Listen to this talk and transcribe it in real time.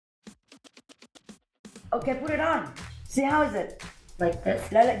Okay, put it on. See how is it? Like this?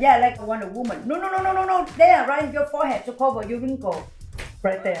 Yeah, like a Wonder Woman. No. There, right in your forehead to cover your wrinkle.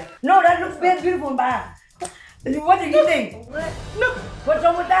 Right there. No, that looks very beautiful, ba. What do you think? Look, what's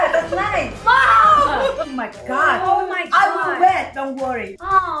wrong with that? That's nice. Wow! Oh my God. Oh my God. I will wear, don't worry.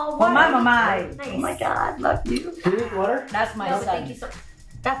 Oh, For wow. Mama Mai. Nice. Oh my God, love you. Drink water? That's my son. Thank you so.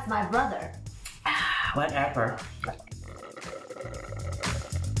 That's my brother. Whatever.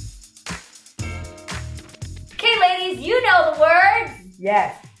 Okay, ladies, you know the words.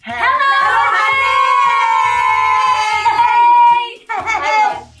 Yes. Hello, honey.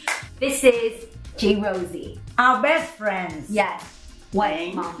 This is Chi Rosie. Our best friends. Yes. One,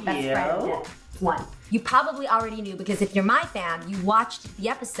 Thank Mom, best you. friend. Yeah. One. You probably already knew because if you're my fam, you watched the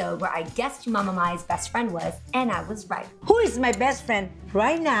episode where I guessed who Mama Mai's best friend was, and I was right. Who is my best friend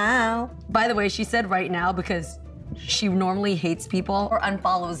right now? By the way, she said right now because she normally hates people or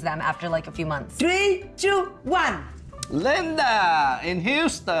unfollows them after like a few months. 3, 2, 1. Linda in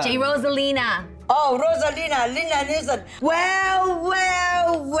Houston. Chi Rosalina. Oh, Rosalina, Linda Nilsson. Well.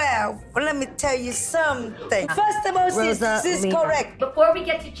 Let me tell you something. First of all, she's correct. Before we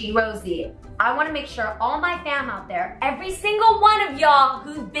get to Chi Rosie, I want to make sure all my fam out there, every single one of y'all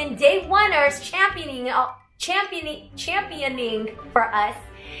who've been day oneers championing for us,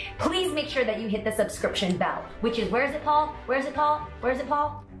 please make sure that you hit the subscription bell, which is, where is it, Paul? Where is it, Paul? Where is it,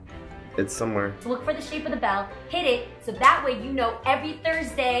 Paul? It's somewhere. So look for the shape of the bell, hit it, so that way you know every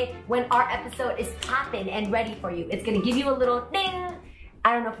Thursday when our episode is popping and ready for you. It's gonna give you a little ding.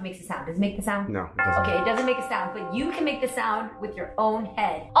 I don't know if it makes a sound. Does it make the sound? No, it doesn't. Okay, it doesn't make a sound, but you can make the sound with your own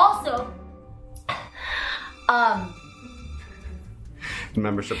head. Also,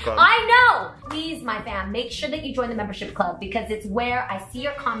 Membership club. I know! Please, my fam, make sure that you join the membership club because it's where I see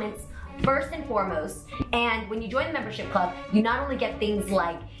your comments first and foremost. And when you join the membership club, you not only get things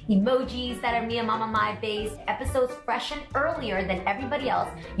like emojis that are me and Mama Mai based, episodes fresh and earlier than everybody else,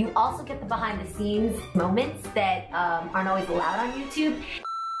 you also get the behind the scenes moments that aren't always allowed on YouTube.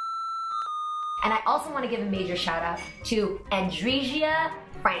 And I also want to give a major shout out to Andresia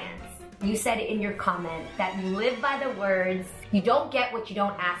France. You said in your comment that you live by the words, you don't get what you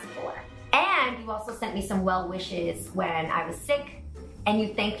don't ask for. And you also sent me some well wishes when I was sick. And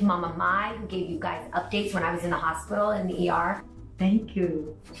you thanked Mama Mai, who gave you guys updates when I was in the hospital in the ER. Thank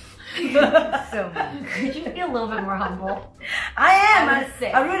you. So much. Could you be a little bit more humble? I am. I was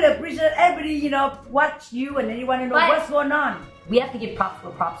sick. I really appreciate everybody, watch you and anyone to know what's going on. We have to give props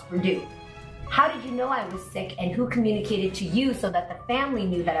where props were due. How did you know I was sick and who communicated to you so that the family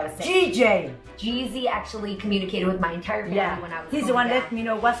knew that I was sick? GJ. Jeezy actually communicated with my entire family when I was He's the one that let me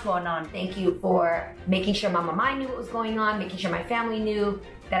know what's going on. Thank you for making sure Mama Mai knew what was going on, making sure my family knew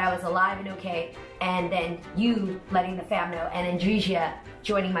that I was alive and okay, and then you letting the fam know, and Andresia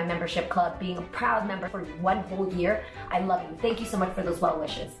joining my membership club, being a proud member for 1 whole year. I love you. Thank you so much for those well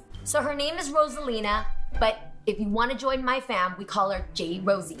wishes. So her name is Rosalina, but if you want to join my fam, we call her J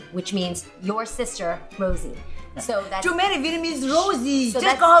Rosie, which means your sister Rosie. So that's too many Vietnamese Rosie. So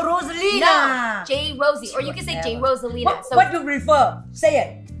just call her Rosalina. No, J Rosie, or you can say J Rosalina. What you prefer? Say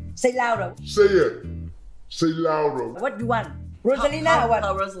it. Say louder. Say it. Say louder. What do you want? Rosalina or what?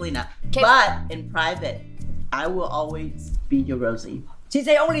 Rosalina. But in private, I will always be your Rosie. She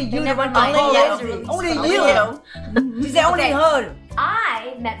say only you. Never Only you. She say only her.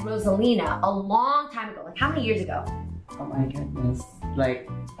 I met Rosalina a long time ago. Like how many years ago? Oh my goodness. Like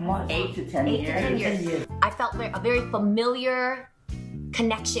 8 to 10 years. 8 to 10 years. I felt a very familiar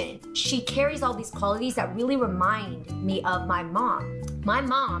connection. She carries all these qualities that really remind me of my mom. My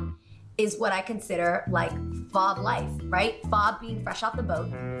mom is what I consider like fob life, right? Fob being fresh off the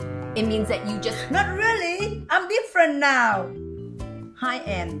boat. It means that you just... Not really. I'm different now. High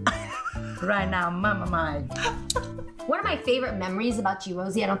end. Right now, Mama Mai. One of my favorite memories about Chi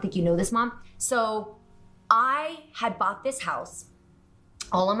Rosie, I don't think you know this, Mom. So I had bought this house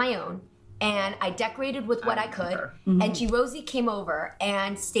all on my own, and I decorated with what I could, and Chi Rosie came over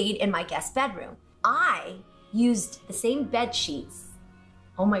and stayed in my guest bedroom. I used the same bed sheets.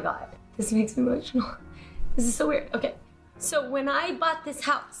 Oh my God, this makes me emotional. This is so weird. Okay, so when I bought this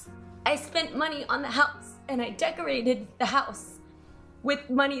house, I spent money on the house, and I decorated the house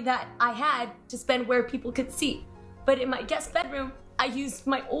with money that I had to spend where people could see. But in my guest bedroom, I used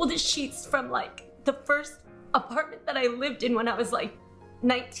my oldest sheets from like the first apartment that I lived in when I was like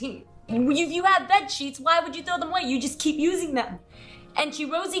 19. If you have bed sheets, why would you throw them away? You just keep using them. And Chi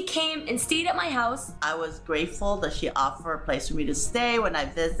Rosie came and stayed at my house. I was grateful that she offered a place for me to stay when I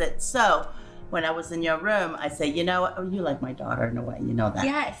visit. So when I was in your room, I said, you know what? Oh, you like my daughter in a way, you know that.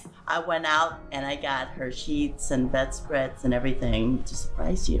 Yes. I went out and I got her sheets and bedspreads and everything to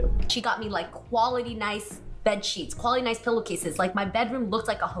surprise you. She got me like quality nice bed sheets, quality nice pillowcases. Like my bedroom looked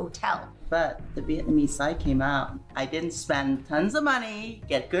like a hotel. But the Vietnamese side came out. I didn't spend tons of money,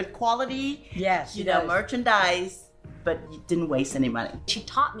 get good quality, merchandise, but you didn't waste any money. She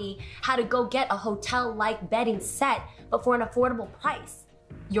taught me how to go get a hotel-like bedding set, but for an affordable price.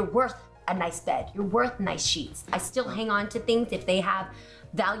 You're worth a nice bed. You're worth nice sheets. I still hang on to things if they have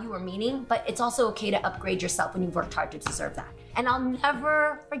value or meaning, but it's also okay to upgrade yourself when you've worked hard to deserve that. And I'll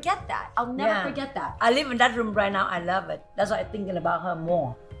never forget that. I'll never forget that. I live in that room right now. I love it. That's why I'm thinking about her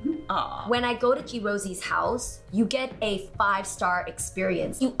more. Aww. When I go to Chi Rosie's house, you get a 5-star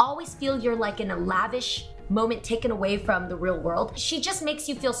experience. You always feel you're like in a lavish moment taken away from the real world. She just makes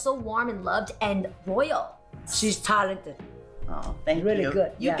you feel so warm and loved and royal. She's talented. Oh, thank really you.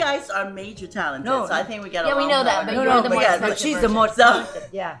 good. You guys are major talented, so I think we get along. Yeah, we know that, but you're the more but she's the most talented.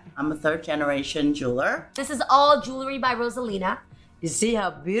 Yeah. I'm a 3rd generation jeweler. This is all jewelry by Rosalina. You see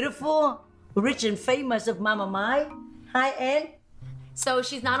how beautiful, rich and famous of Mama Mai, high-end. So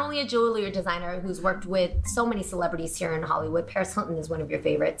she's not only a jewelry designer who's worked with so many celebrities here in Hollywood. Paris Hilton is one of your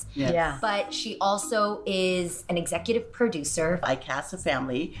favorites. Yes. Yeah. But she also is an executive producer. I cast a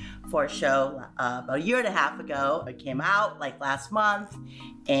family for a show about a year and a half ago. It came out like last month,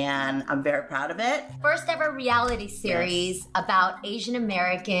 and I'm very proud of it. First ever reality series about Asian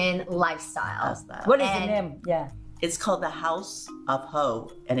American lifestyle. How's that? What is the name? Yeah. It's called The House of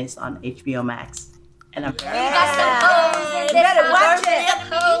Ho, and it's on HBO Max. And I'm very You got some hoes in You this better house. watch it.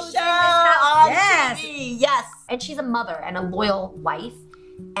 Hoes in this house. on Yes. TV. Yes. And she's a mother and a loyal wife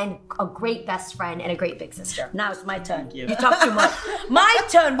and a great best friend and a great big sister. Now it's my turn. Thank you. You talk too much. My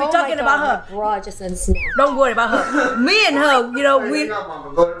turn. We're talking about her. Bra just unsnapped. Don't worry about her. Me and her, we.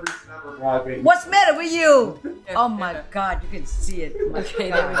 What's the matter with you? Oh my God, you can see it.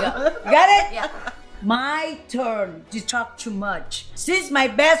 Okay, there we go. You got it? Yeah. My turn. You talk too much. She's my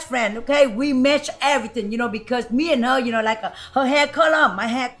best friend, okay? We match everything, because me and her, like her hair color, my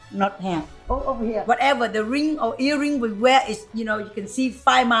hair, not hair. Oh, over here. Whatever, the ring or earring we wear is, you can see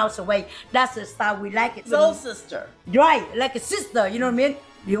 5 miles away. That's the style we like it. Soul sister. Right, like a sister, you know what I mean?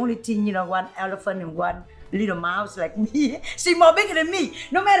 The only thing, one elephant and one little mouse like me. She's more bigger than me,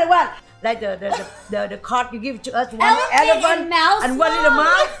 no matter what. Like the card you give to us, one elephant and one little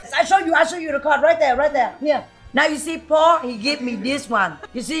mouse. I show you the card right there. Here. Now you see Paul, he gave me this one.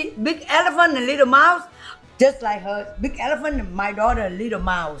 You see, big elephant and little mouse, just like her. Big elephant and my daughter, little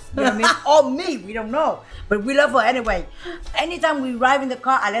mouse. You know what I mean? Or me, we don't know. But we love her anyway. Anytime we drive in the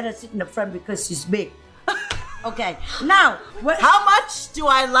car, I let her sit in the front because she's big. Okay, now. How much do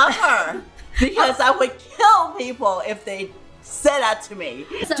I love her? Because I would kill people if they said that to me.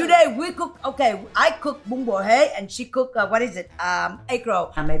 Today we cook, I cook bún bò Huế and she cook, egg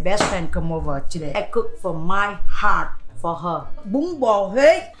roll. And my best friend come over today. I cook from my heart for her. Bún bò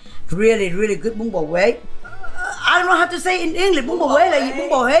Huế, really, really good bún bò Huế. I don't know how to say in English. Bún bò Huế like bún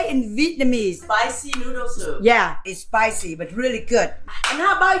bò Huế in Vietnamese. Spicy noodle soup. Yeah, it's spicy but really good. And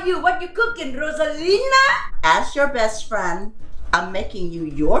how about you? What you cooking, Rosalina? As your best friend, I'm making you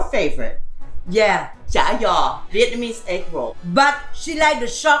your favorite. Yeah. Chả giò, Vietnamese egg roll. But she like the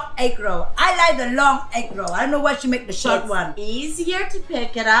short egg roll. I like the long egg roll. I don't know why she make the short one. Easier to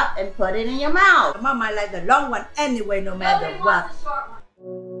pick it up and put it in your mouth. Mama like the long one anyway, no matter what.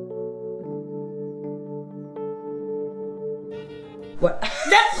 What?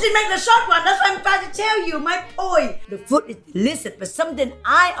 She make the short one. That's what I'm trying to tell you. My point. The food is delicious, but something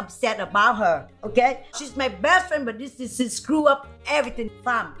I upset about her. Okay? She's my best friend, but this is she screw up everything.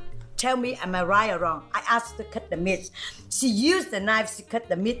 Fam, tell me, am I right or wrong? I asked her to cut the meat. She used the knife to cut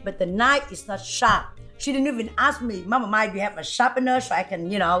the meat, but the knife is not sharp. She didn't even ask me, Mama Mai, do you have a sharpener so I can,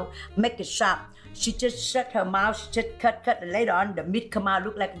 make it sharp? She just shut her mouth, she just cut, and later on the meat come out,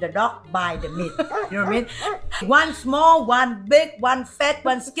 look like the dog by the meat. You know what I mean? One small, one big, one fat,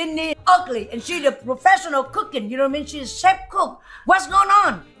 one skinny, ugly. And she's a professional cooking, you know what I mean? She's a chef cook. What's going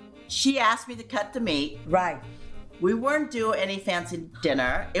on? She asked me to cut the meat. Right. We weren't doing any fancy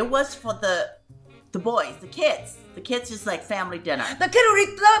dinner. It was for the boys, the kids. The kids is like family dinner. The kid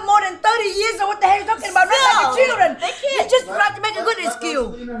already lived more than 30 years, so what the hell are you talking about? Not like the children. You just try to make a good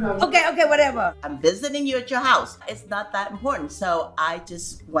excuse. Okay, whatever. I'm visiting you at your house. It's not that important. So I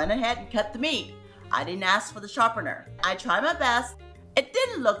just went ahead and cut the meat. I didn't ask for the sharpener. I tried my best. It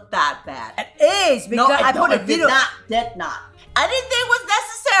didn't look that bad. It is, because I put a video. Did not. I didn't think it was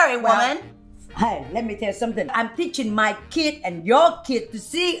necessary, woman. Hey, let me tell you something. I'm teaching my kid and your kid to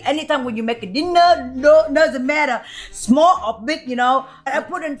see anytime when you make a dinner, no, doesn't matter, small or big, you know. I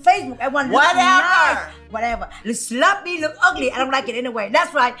put on Facebook, I want to look nice, whatever. Look sloppy, look ugly, I don't like it anyway.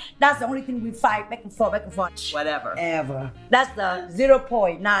 That's right. That's the only thing we fight back and forth, Whatever. Ever. That's the 0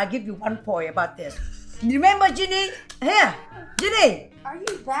 point. Now I give you 1 point about this. You remember Jeannie? Here, Jeannie. Are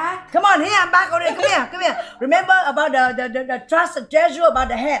you back? Come on, here, I'm back already. Come here. Remember about the trust and treasure about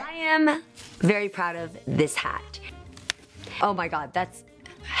the hat? I am very proud of this hat. Oh my God, that's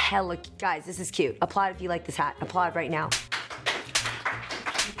hella, guys, this is cute. Applaud if you like this hat. Applaud right now.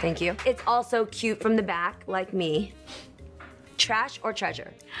 Thank you. It's also cute from the back, like me. Trash or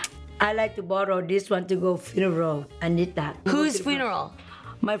treasure? I like to borrow this one to go funeral. I need that. Whose funeral?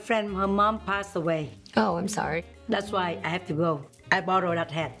 My friend, her mom passed away. Oh, I'm sorry. That's why I have to go. I borrow that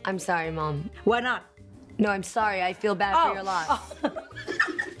hat. I'm sorry, Mom. Why not? No, I'm sorry. I feel bad for your loss.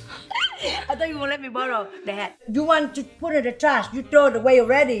 I thought you won't let me borrow the hat. You want to put it in the trash. You throw it away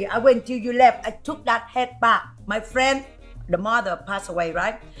already. I went till you left. I took that hat back. My friend, the mother passed away,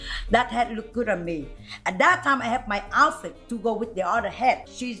 right? That hat looked good on me. At that time, I have my outfit to go with the other hat.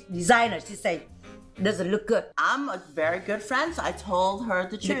 She's designer. She said, doesn't look good. I'm a very good friend, so I told her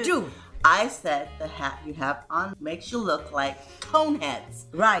the truth. The truth. I said the hat you have on makes you look like coneheads.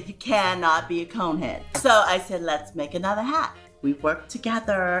 Right. You cannot be a conehead. So I said, let's make another hat. We worked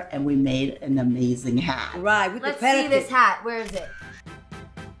together and we made an amazing hat. Right. With Let's the see this hat. Where is it?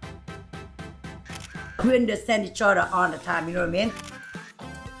 We understand each other all the time, you know what I mean?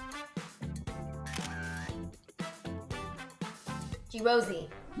 Chi Rosie,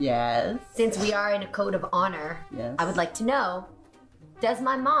 Yes. since we are in a code of honor, Yes. I would like to know, does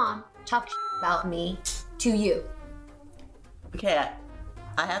my mom talk about me to you? Okay,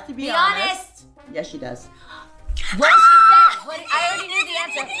 I have to be Be honest. honest. Yes, she does. What does she say? I already knew the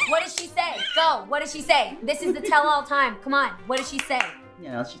answer. What does she say? Go. What does she say? This is the tell-all time. Come on. What does she say? You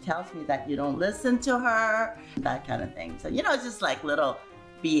know, she tells me that you don't listen to her, that kind of thing. So, you know, it's just like little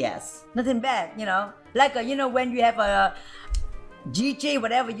BS. Nothing bad, you know? Like, you know, when you have a GG,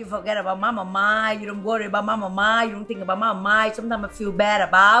 whatever, you forget about Mama Mai, you don't worry about Mama Mai, you don't think about Mama Mai, sometimes I feel bad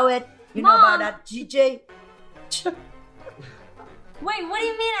about it. You know about that GG? Wait, what do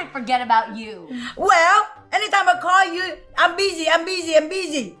you mean I forget about you? Well, anytime I call you, I'm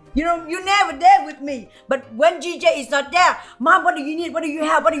busy. You know, you're never there with me. But when GJ is not there, Mom, what do you need? What do you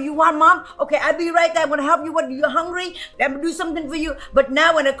have? What do you want, Mom? Okay, I'll be right there. I want to help you. What, you hungry? I'm gonna do something for you. But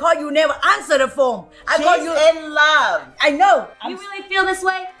now when I call you, never answer the phone. She's in love. I know. You really feel this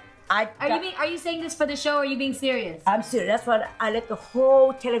way? Are you saying this for the show or are you being serious? I'm serious. That's what I let the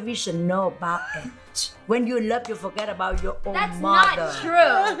whole television know about it. When you love, you forget about your own That's mother. not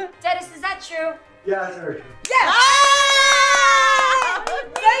true. Dennis, is that true? Yeah, that's very true. Yeah.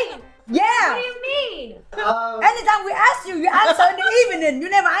 Yeah. What do you mean? Anytime we ask you, you answer in the evening. You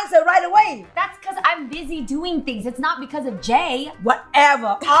never answer right away. That's because I'm busy doing things. It's not because of Jay.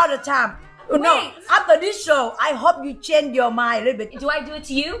 Whatever, all the time. No, Wait. after this show, I hope you change your mind a little bit. Do I do it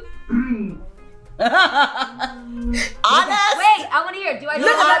to you? Honest? Wait, I want to hear. Do I do it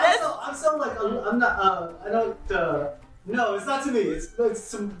to you? I'm so like I'm not. I don't. No, it's not to me. It's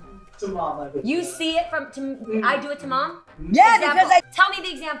to mom. I think. You see it from to I do it to mom? Yeah, Example. because Tell me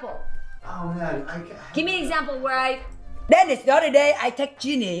the example. Oh man, Give me an example where I Dennis, the other day, I text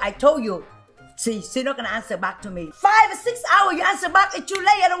Jeannie. I told you, see, she's not going to answer back to me. 5 or 6 hours, you answer back, it's too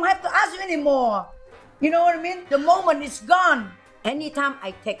late. I don't have to ask you anymore. You know what I mean? The moment is gone. Anytime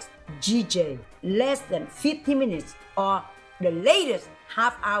I text GJ, less than 50 minutes or the latest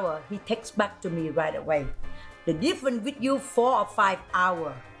half hour, he texts back to me right away. The difference with you 4 or 5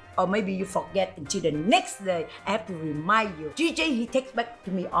 hours. Or maybe you forget until the next day. I have to remind you. GJ, he texts back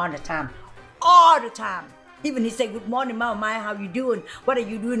to me all the time. All the time. Even he say, good morning, Mama Mai, how you doing? What are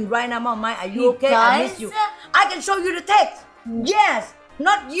you doing right now, Mama Mai? Are you okay? I miss you. I can show you the text. Yes,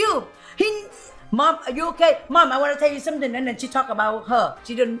 not you. Mom, are you okay? Mom, I want to tell you something. And then she talk about her.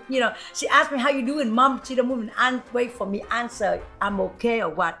 She don't, you know, she asked me, how you doing? Mom, she don't move and wait for me answer. I'm okay or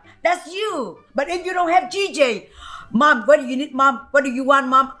what? That's you. But if you don't have GJ, Mom, what do you need, Mom? What do you want,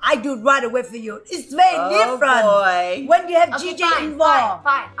 Mom? I do it right away for you. It's very different. Boy. When you have GJ involved.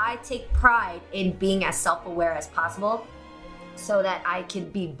 Fine. I take pride in being as self-aware as possible so that I can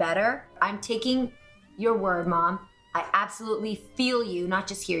be better. I'm taking your word, Mom. I absolutely feel you, not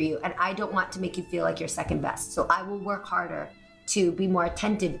just hear you. And I don't want to make you feel like you're second best. So I will work harder to be more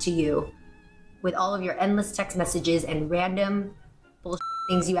attentive to you with all of your endless text messages and random bullshit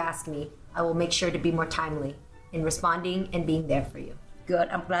things you ask me. I will make sure to be more timely in responding and being there for you. Good.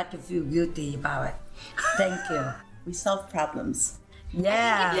 I'm glad to feel guilty about it. Thank you. We solve problems.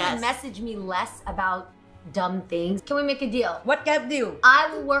 Yeah. If you Yes. message me less about dumb things, can we make a deal? What kind of deal? I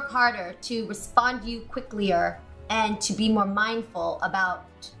will work harder to respond to you quicker and to be more mindful about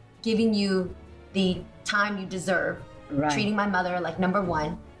giving you the time you deserve. Right. Treating my mother like number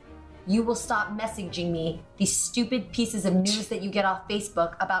one. You will stop messaging me these stupid pieces of news that you get off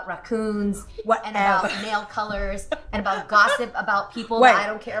Facebook about raccoons and about nail colors and about gossip about people that I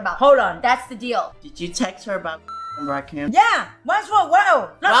don't care about. Hold on. That's the deal. Did you text her about raccoon? Yeah. Once for a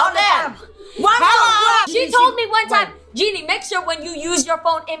while. Not Well all the then. time. Once for a while. She told me one time, Jeannie, make sure when you use your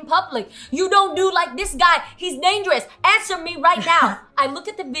phone in public, you don't do like this guy. He's dangerous. Answer me right now. I look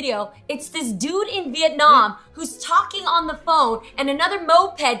at the video. It's this dude in Vietnam who's talking on the phone, and another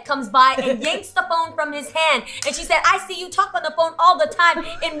moped comes by and yanks the phone from his hand. And she said, I see you talk on the phone all the time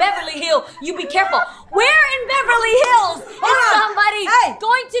in Beverly Hills. You be careful. Where in Beverly Hills is somebody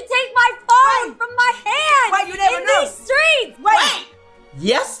going to take my phone from my hand You never in know. these streets? Wait!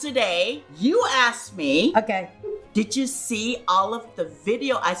 Yesterday, you asked me, Okay. did you see all of the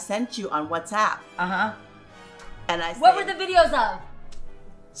video I sent you on WhatsApp? Uh-huh. And I said, What were the videos of?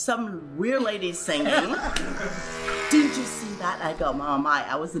 some weird lady singing. Did you see that? I go, Mama Mai,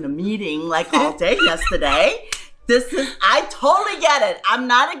 I was in a meeting like all day yesterday. I totally get it. I'm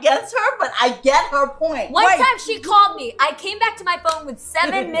not against her, but I get her point. One time she called me. I came back to my phone with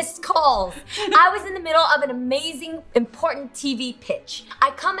 7 missed calls. I was in the middle of an amazing, important TV pitch.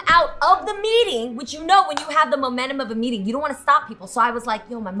 I come out of the meeting, which you know when you have the momentum of a meeting, you don't want to stop people. So I was like,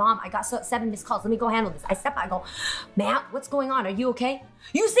 yo, my mom, I got 7 missed calls. Let me go handle this. I step out, I go, ma'am, what's going on? Are you okay?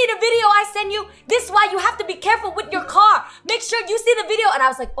 You see the video I send you? This is why you have to be careful with your car. Make sure you see the video. And I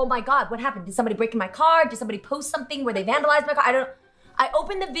was like, oh my God, what happened? Did somebody break in my car? Did somebody post something where they vandalized my car? I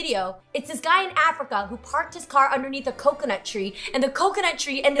opened the video. It's this guy in Africa who parked his car underneath a coconut tree, and the coconut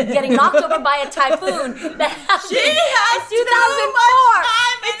tree ended up getting knocked over by a typhoon that happened in 2004.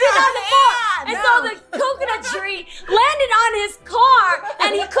 And so the coconut tree landed on his car,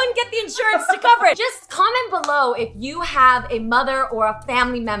 and he couldn't get the insurance to cover it. Just comment below if you have a mother or a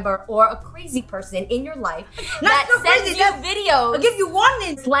family member or a crazy person in your life that sends you videos. I'll give you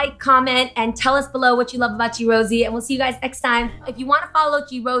warnings. Like, comment, and tell us below what you love about Chi Rosie, and we'll see you guys next time. If you want to follow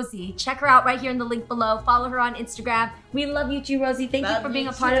Chi Rosie, check her out right here in the link below. Follow her on Instagram. We love you, Chi Rosie. Thank you for being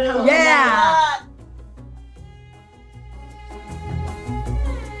a part of Hello. Yeah.